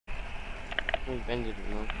we've ended it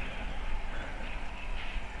now.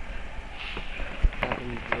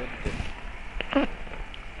 Haven't read it.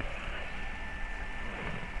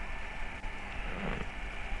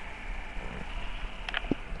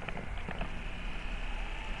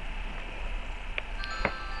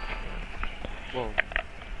 Whoa.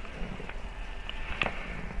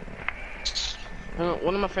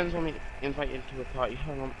 One of my friends want me to invite you to a party.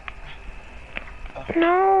 Hang on.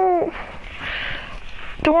 No.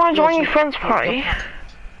 Don't want to join your friend's party.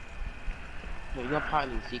 No, you're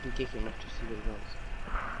party, so you can kick him after see what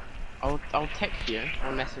he goes. I'll text you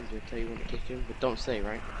or message you, tell you when to kick him, but don't say,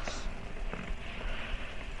 right?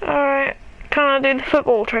 Alright. Can I do the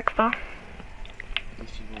football trick though?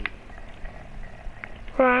 If you want.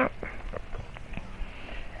 Right.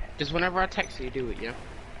 Just whenever I text you, do it, yeah?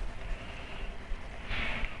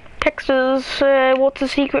 Text us, what's the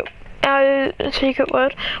secret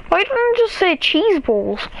word? Why don't you just say cheese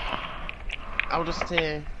balls? I'll just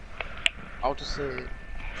say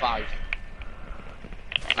 5.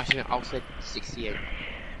 Actually, no, I'll say 68.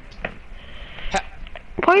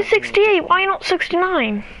 Why 68? Why not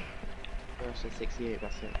 69? I'll say 68,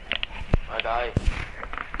 that's it. Hi guy.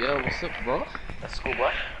 Yo, what's up, bro? That's cool,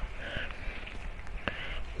 boy.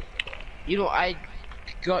 You know, I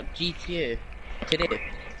got GTA today.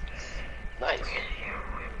 Nice.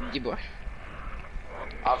 Yeah, boy.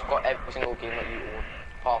 I've got every single game that you own,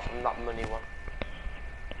 apart from that money one.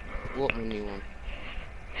 What money one?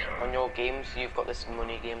 On your games, you've got this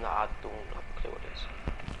money game that I don't have a clue what it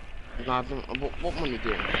is. No, I don't. What money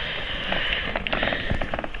game?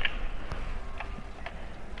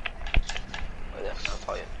 Wait there, I'll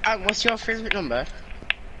tell you. What's your favourite number?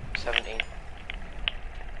 17.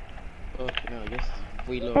 Okay, no, I guess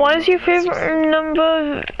we low. Why is your favourite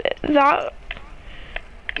number that?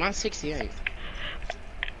 Mine's 68.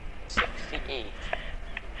 68.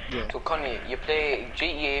 Yeah. So Connie, you play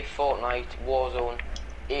GTA, Fortnite, Warzone,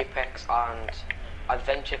 Apex and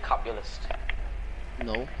Adventure Capitalist.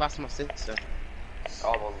 No, that's my sister.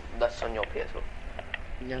 Oh well, that's on your PS4.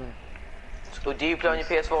 No. So do you play on your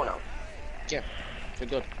PS4 now? Yeah, for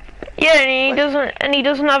good. Yeah, and he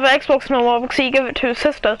doesn't have an Xbox no more because he gave it to his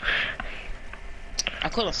sister. I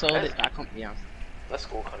could have sold it, but I can't. Yeah. Let's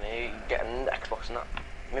go, Connie. You get an Xbox and that.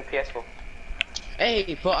 I mean PS4.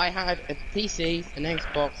 Hey, but I had a PC, an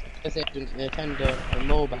Xbox, a PlayStation, a Nintendo, a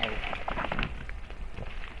mobile.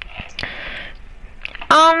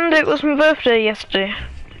 And it was my birthday yesterday.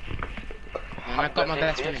 And I got my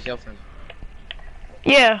best friend a girlfriend.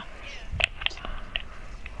 Yeah,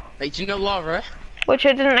 Hey, do you know Laura? which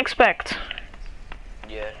I didn't expect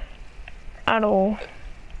Yeah. at all.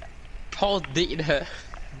 Paul dated her.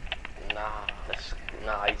 Nah,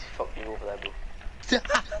 he's fucked you over there, bro.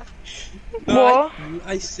 What?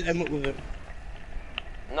 I set him up with it.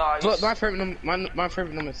 No, he's... But my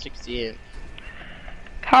favorite number is 68.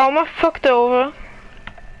 How am I fucked over?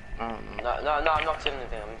 I don't know. No, I'm not saying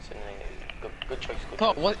anything. I'm not saying anything. Good choice. Good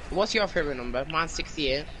Paul, choice. what's your favorite number? Mine's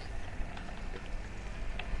 68.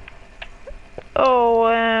 Oh,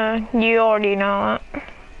 you already know that.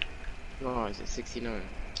 No, is it 69?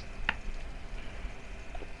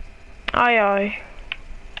 Aye.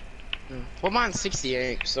 Well, mine's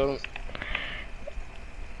 68, so...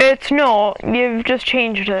 It's not. You've just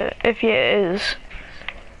changed it, if it is.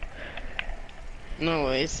 No,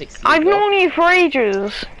 it is 68. I've known you for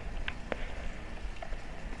ages.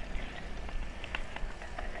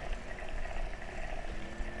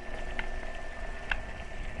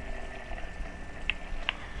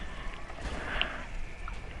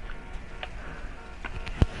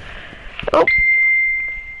 Oh.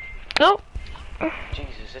 Nope.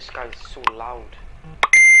 Jesus, this guy's so loud.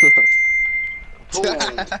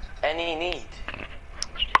 Boom. Any need?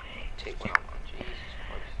 Take one out, man. Jesus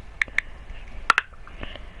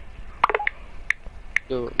Christ.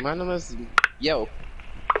 Yo, my number's... Yo.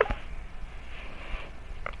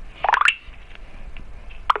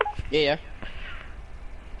 Yeah.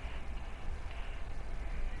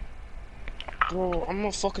 Bro, I'm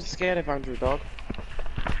not fucking scared of Andrew, dog.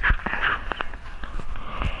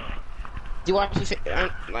 Do you actually think,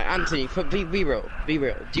 like Anthony? Be real. Be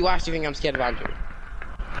real. Do you actually think I'm scared of Andrew?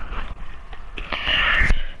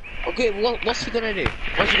 Okay, what's he gonna do?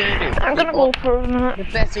 What's he gonna do? I'm gonna go for a minute. The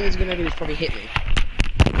best thing he's gonna do is probably hit me.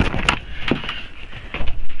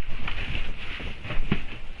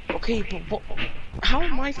 Okay, but how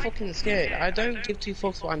am I fucking scared? I don't give two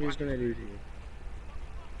fucks what Andrew's gonna do to you.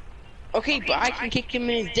 Okay, but I can kick him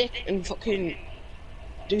in his dick and fucking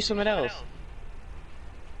do something else.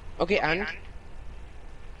 Okay, and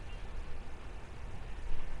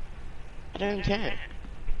I don't care.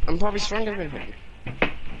 I'm probably stronger than him.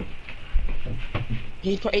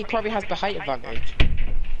 He probably has the height advantage,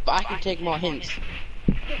 but I can take more hints.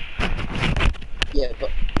 Yeah, but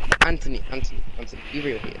Anthony, be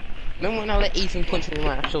real here. Remember when I let Ethan punch me in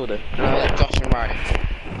my shoulder, and I let Josh and Ryan?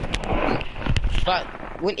 But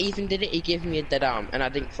when Ethan did it, he gave me a dead arm, and I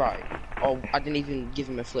didn't cry, or I didn't even give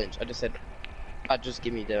him a flinch. I just said, "I'd just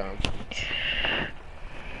give me a dead arm."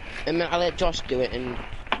 And then I let Josh do it, and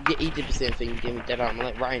he did the same thing. He gave me dead arm. I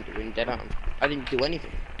let Ryan do it, and dead arm. I didn't do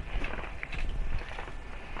anything.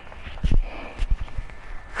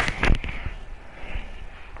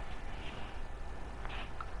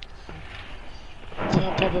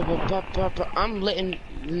 I'm letting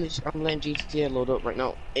GTA load up right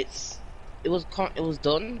now. It was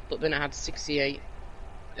done, but then I had 68.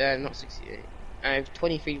 Not 68. I have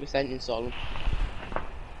 23% installed.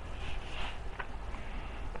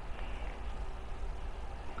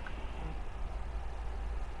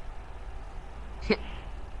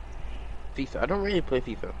 FIFA. I don't really play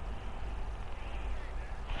FIFA.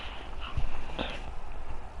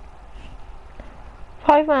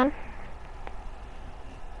 Five man.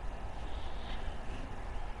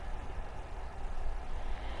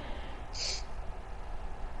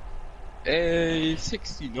 Hey,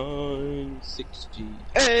 69,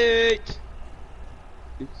 68,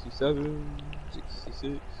 67,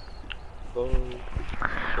 66, 65,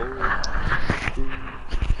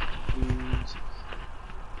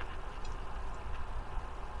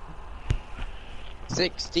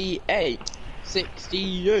 68,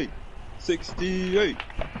 68, 68.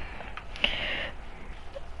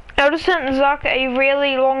 I just sent Zach a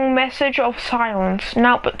really long message of silence.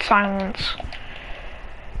 Now but silence.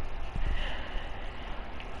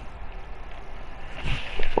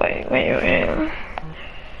 Wait. Okay.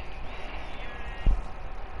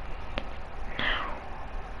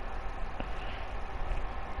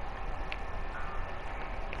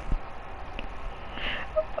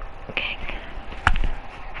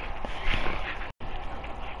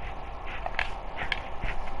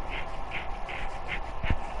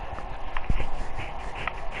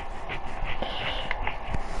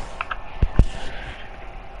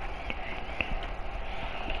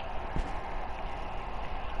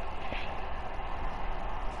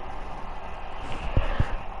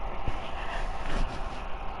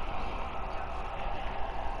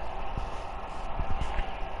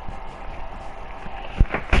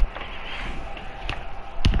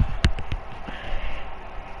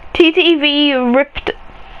 TTV Ripped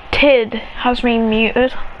Tid has me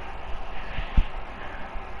muted.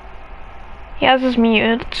 He has us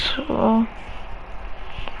muted, so...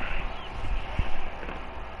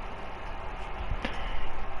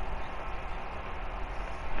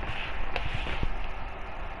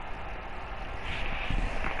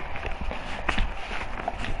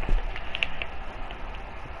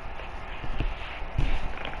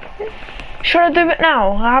 Should I do it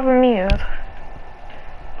now? I have him muted.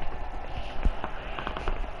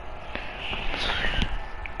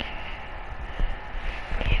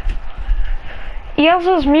 He has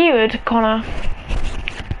us muted, Connor.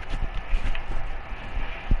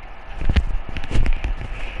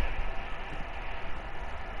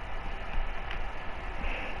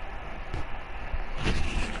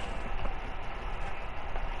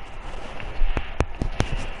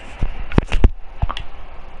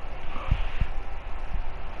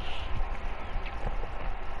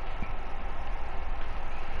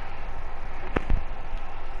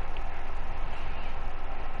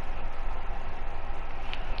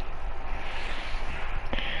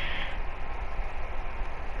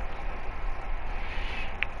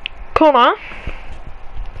 Connor,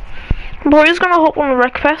 Brody's gonna hop on the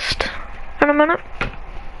Wreckfest in a minute.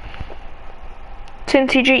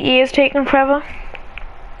 Since TGE is taking forever.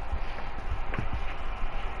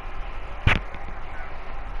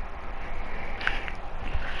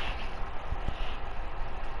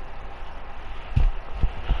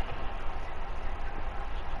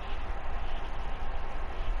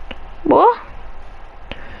 What?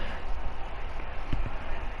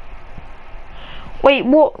 Wait,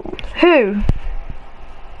 what? Who?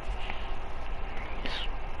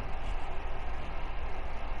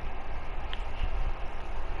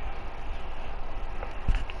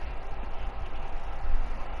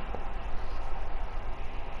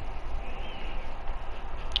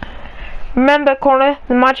 Remember, Connor,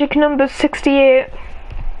 the magic number is 68.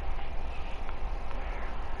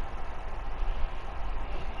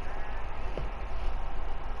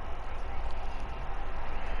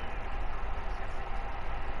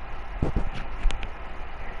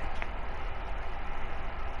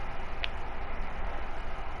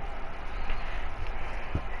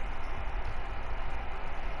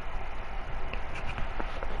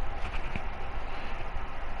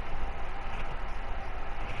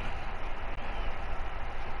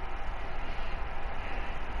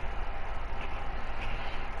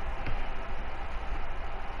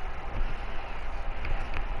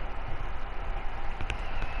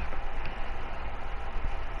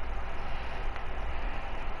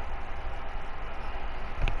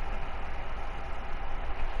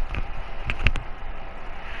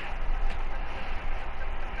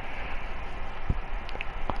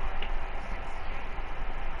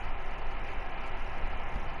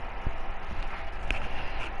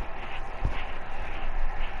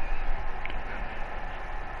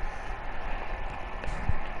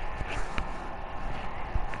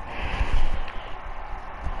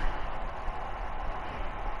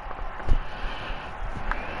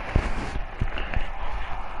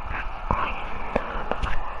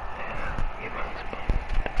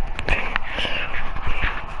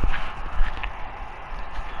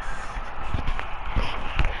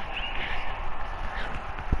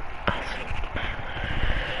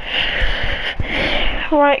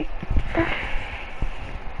 Alright.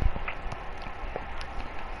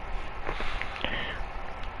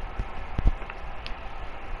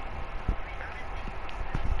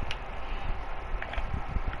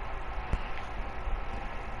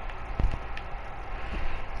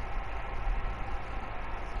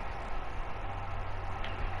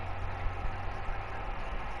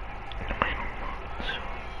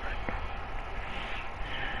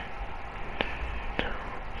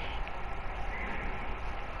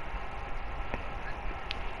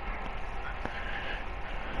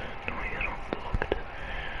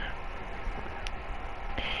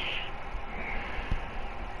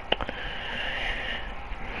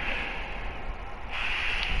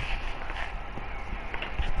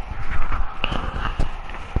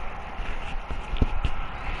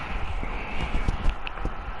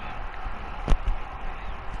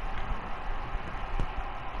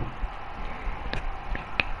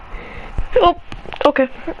 Oh, okay.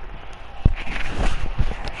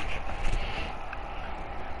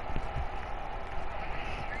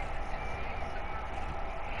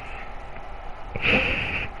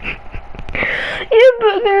 Yeah,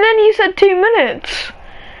 but then you said 2 minutes.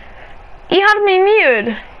 You had me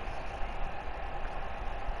muted.